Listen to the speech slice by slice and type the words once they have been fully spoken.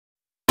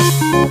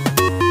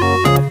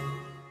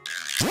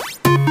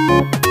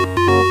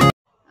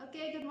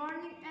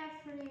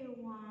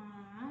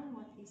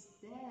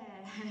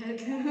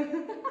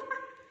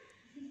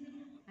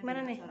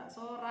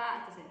sorak-sorak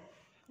aja sih.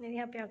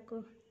 Ini HP aku.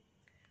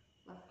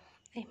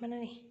 Mana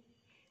nih?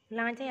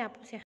 Ulang aja ya,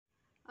 hapus ya.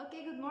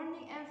 Okay, good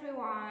morning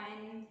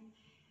everyone.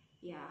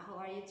 Yeah,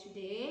 how are you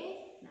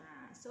today?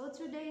 Nah, so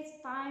today it's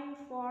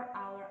time for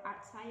our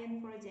art science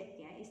project.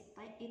 Yeah,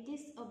 it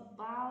is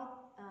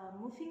about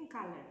moving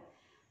color.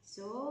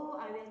 So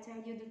I will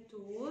tell you the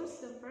tools.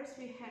 So first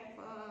we have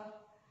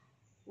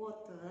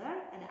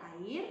water, ada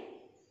air,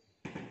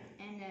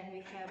 and then we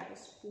have a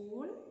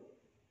spoon.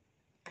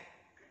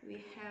 We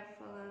have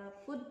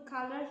food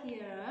color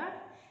here.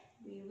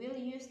 We will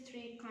use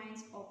 3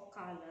 kinds of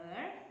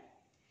color.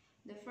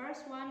 The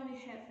first one we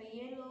have a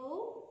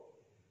yellow,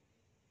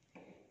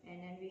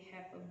 and then we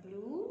have a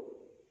blue.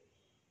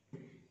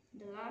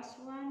 The last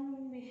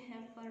one we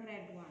have a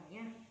red one,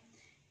 yeah.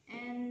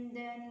 And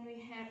then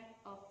we have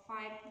a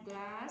 5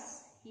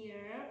 glass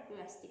here,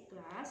 plastic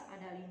glass,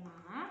 ada 5.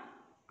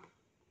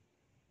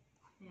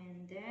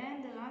 And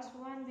then the last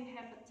one we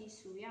have a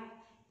tissue, ya.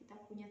 Kita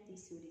punya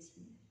tisu di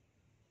sini.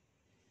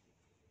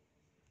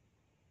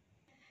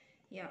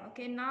 Yeah,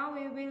 okay, now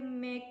we will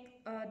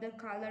make the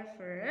color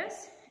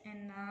first.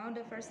 And now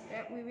the first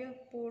step, we will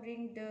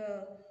pouring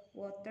the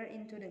water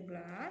into the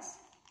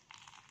glass.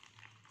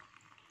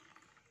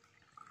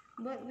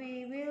 But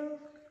we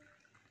will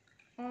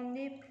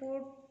only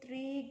pour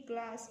 3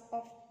 glass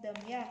of them,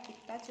 ya.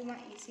 Kita cuma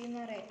isi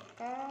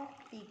mereka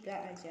 3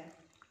 aja.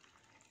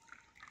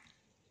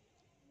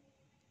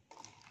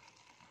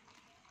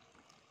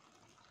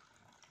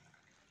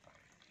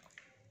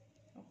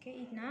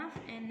 Okay, enough.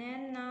 And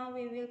then now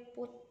we will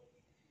put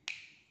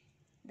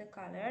the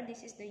color.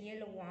 This is the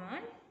yellow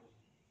one.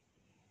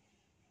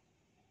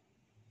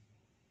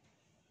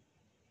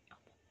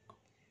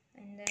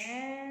 And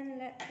then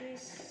let me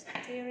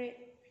stir it.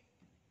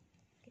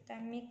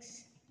 Kita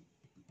mix.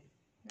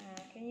 Now,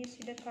 can you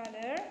see the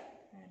color?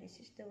 Now,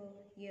 this is the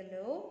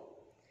yellow.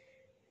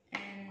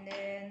 And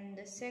then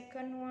the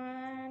second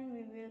one,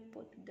 we will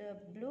put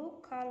the blue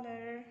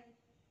color.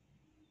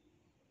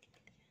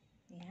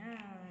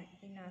 Yeah,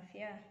 enough,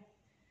 yeah.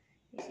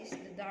 This is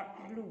the dark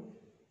blue.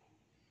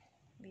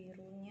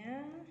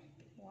 Birunya,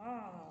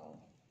 wow.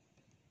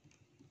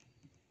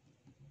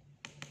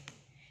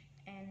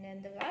 And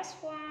then the last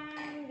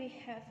one, we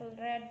have a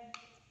red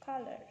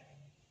color.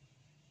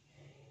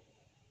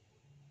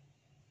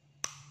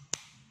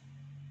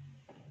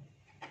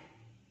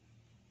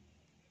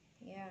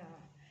 Yeah.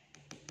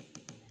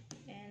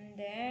 And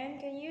then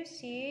can you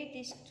see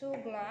these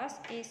 2 glass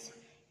is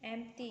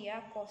empty,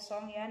 ya,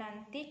 kosong, ya.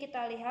 Nanti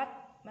kita lihat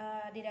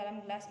di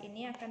dalam gelas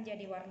ini akan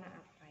jadi warna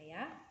apa,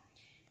 ya.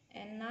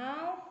 And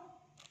now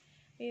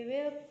we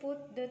will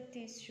put the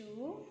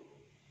tissue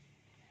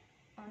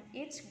on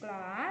each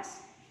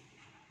glass.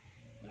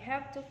 You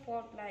have to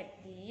fold like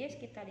this.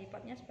 Kita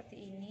lipatnya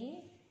seperti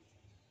ini.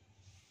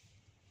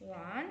 1,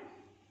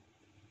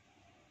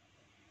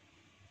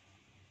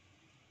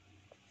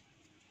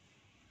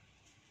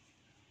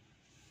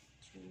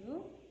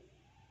 2,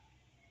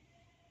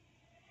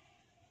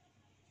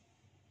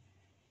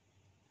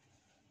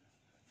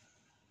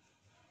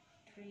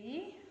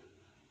 3,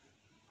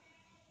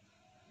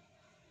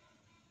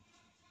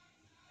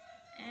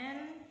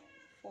 and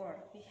 4.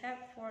 We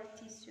have 4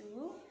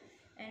 tissue,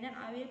 and then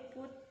I will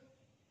put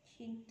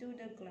into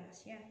the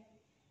glass, yeah.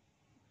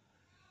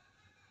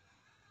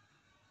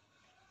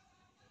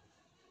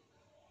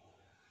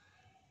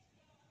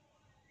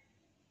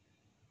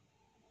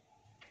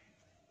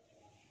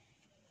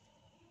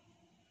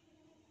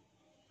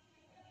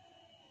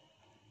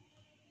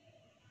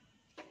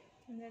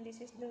 And then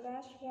this is the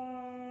last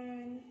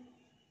one.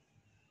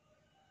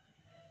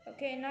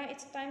 Okay, now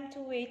it's time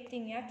to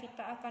waiting, ya.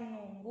 Kita akan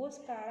nunggu.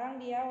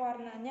 Sekarang dia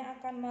warnanya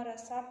akan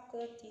meresap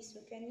ke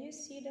tisu. Can you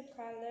see the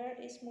color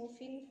is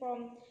moving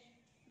from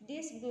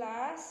this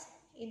glass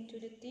into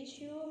the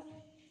tissue?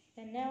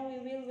 And now we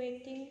will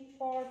waiting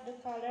for the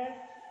color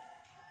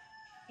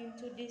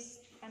into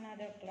this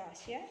another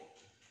glass, ya.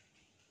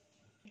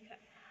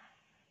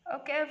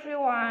 Okay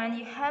everyone,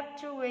 you have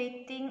to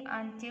waiting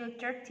until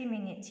 30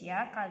 minutes,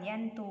 ya.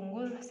 Kalian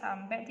tunggu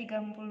sampai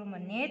 30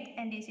 menit.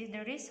 And this is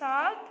the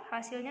result.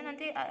 Hasilnya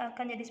nanti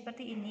akan jadi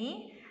seperti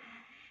ini.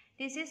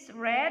 This is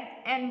red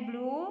and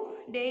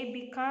blue. They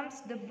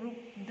becomes the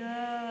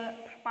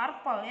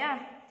purple,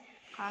 ya.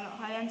 Kalau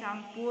kalian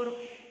campur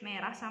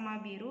merah sama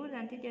biru,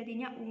 nanti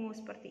jadinya ungu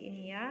seperti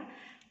ini, ya.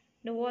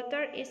 The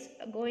water is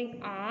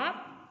going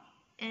up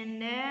and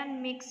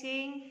then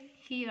mixing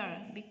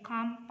here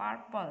become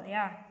purple,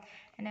 yeah.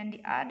 And then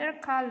the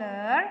other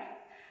color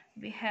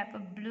we have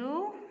a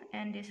blue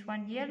and this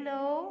one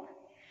yellow.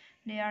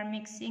 They are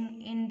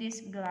mixing in this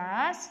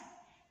glass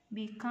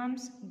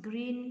becomes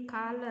green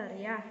color,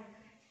 ya.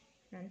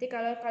 Nanti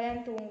kalau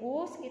kalian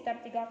tunggu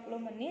sekitar 30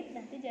 menit,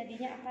 nanti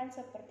jadinya akan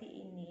seperti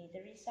ini.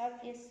 The result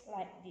is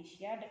like this,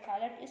 ya. The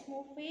color is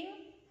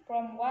moving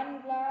from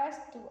one glass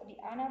to the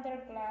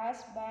another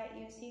glass by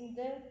using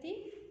the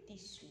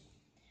tissue.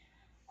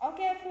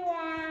 Okay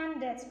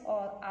everyone, that's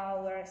all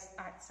our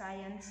art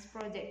science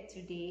project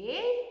today.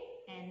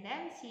 And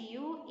then see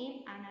you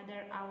in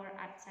another our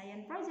art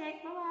science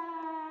project. Bye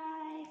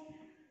bye.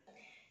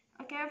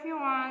 Okay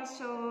everyone,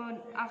 so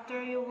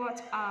after you watch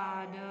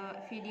the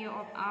video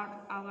of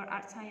our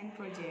art science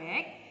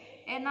project,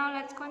 and now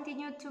let's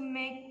continue to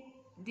make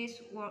this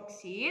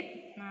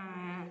worksheet.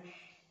 Nah,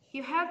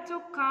 you have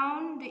to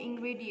count the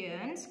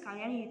ingredients.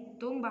 Kalian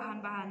hitung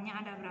bahan-bahannya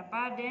ada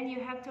berapa, then you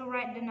have to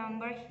write the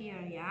number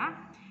here ya.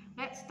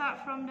 Let's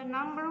start from the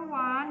number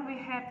 1. We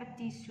have a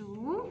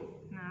tissue.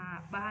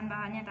 Nah,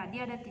 bahan-bahannya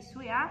tadi ada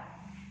tisu ya.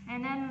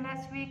 And then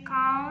let's we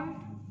count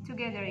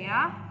together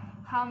ya.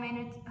 How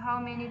many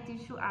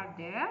tissue are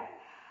there?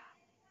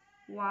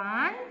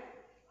 1,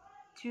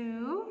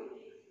 2,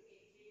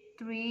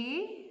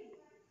 3,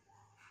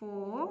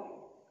 4,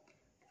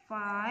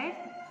 5,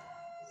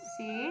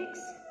 6,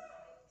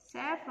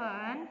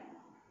 7,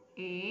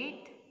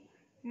 8,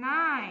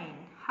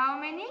 9. How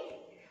many?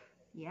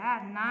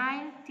 Yeah,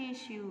 9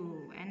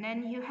 tissue. And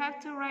then you have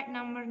to write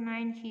number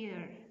 9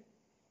 here.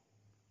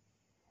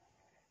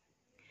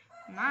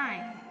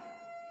 9.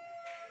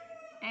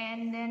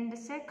 And then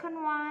the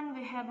second one,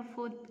 we have a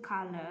food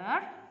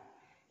color.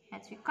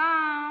 Let's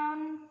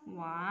count.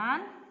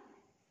 1,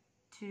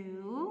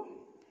 2,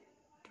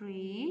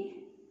 3,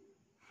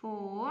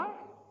 4,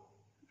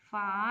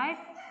 5,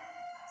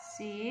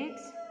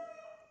 6,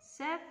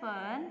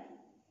 7,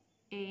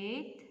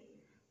 8,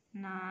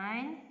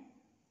 9,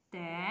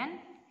 10,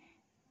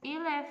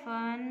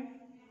 11,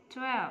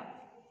 12.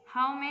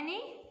 How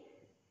many?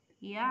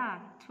 Yeah,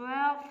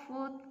 12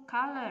 food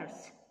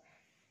colors.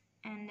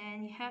 And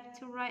then you have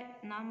to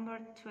write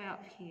number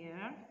 12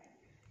 here.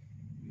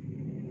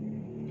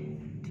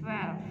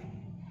 12.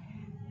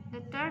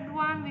 The third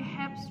one, we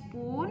have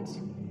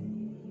spoons.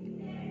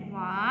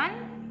 1,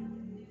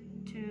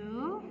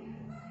 2,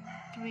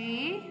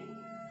 3,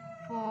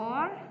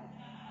 4,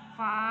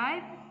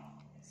 5,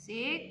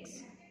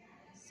 6,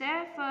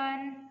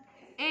 7,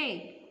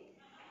 8.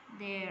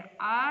 There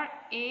are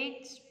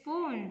 8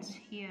 spoons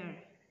here.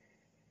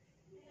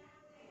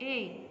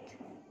 8.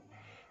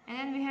 And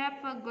then we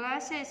have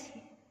glasses.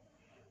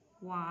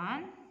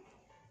 1,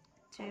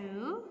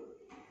 2,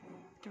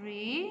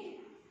 3,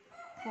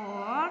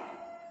 4,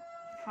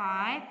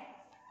 5,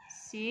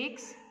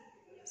 6,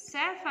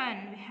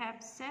 7. We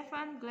have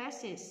 7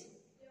 glasses.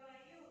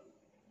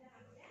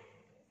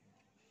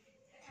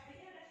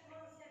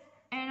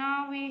 And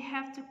now we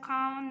have to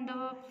count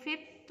the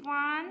fifth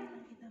one.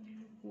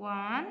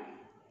 1,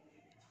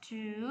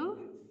 2,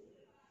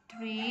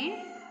 3,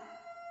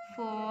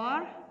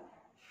 4,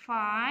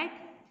 5,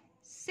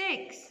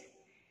 6.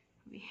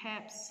 We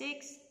have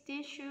 6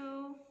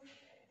 tissue.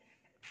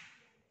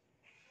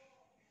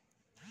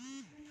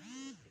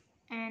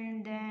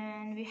 And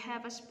then we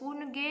have a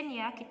spoon again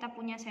ya. Kita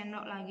punya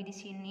sendok lagi di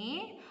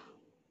sini.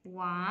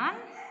 1,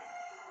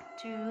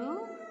 2,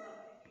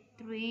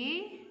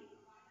 3,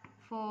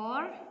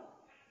 4,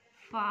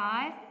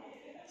 5,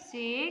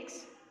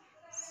 6,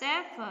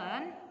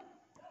 7,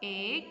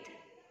 8,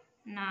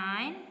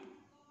 9,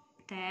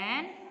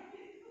 10,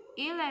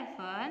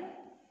 11,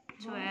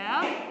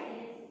 12,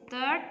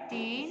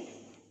 13,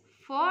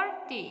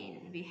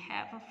 14. We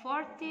have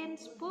 14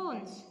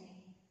 spoons.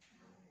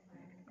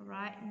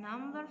 Right,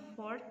 number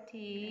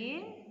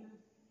 14.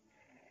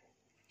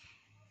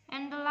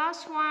 And the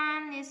last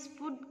one is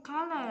food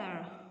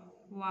color.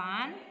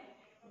 1,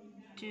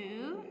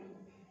 2,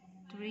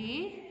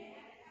 3,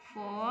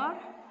 4,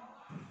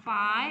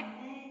 5,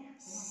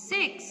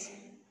 6.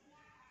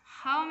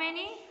 How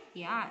many?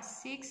 Yeah,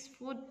 6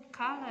 food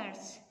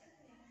colors.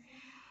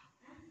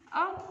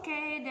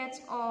 Okay,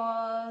 that's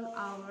all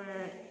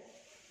our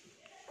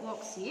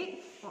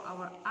worksheet for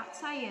our art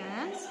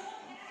science.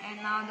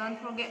 And now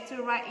don't forget to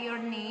write your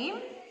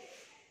name,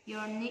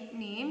 your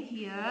nickname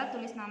here.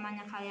 Tulis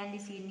namanya kalian di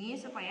sini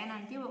supaya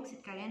nanti worksheet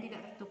kalian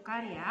tidak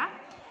tertukar ya.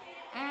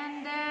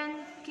 And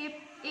then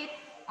keep it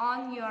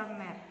on your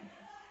map.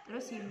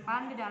 Terus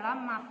simpan di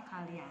dalam map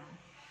kalian.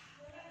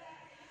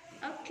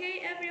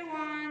 Okay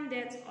everyone,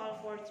 that's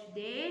all for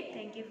today.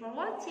 Thank you for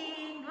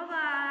watching. Bye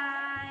bye.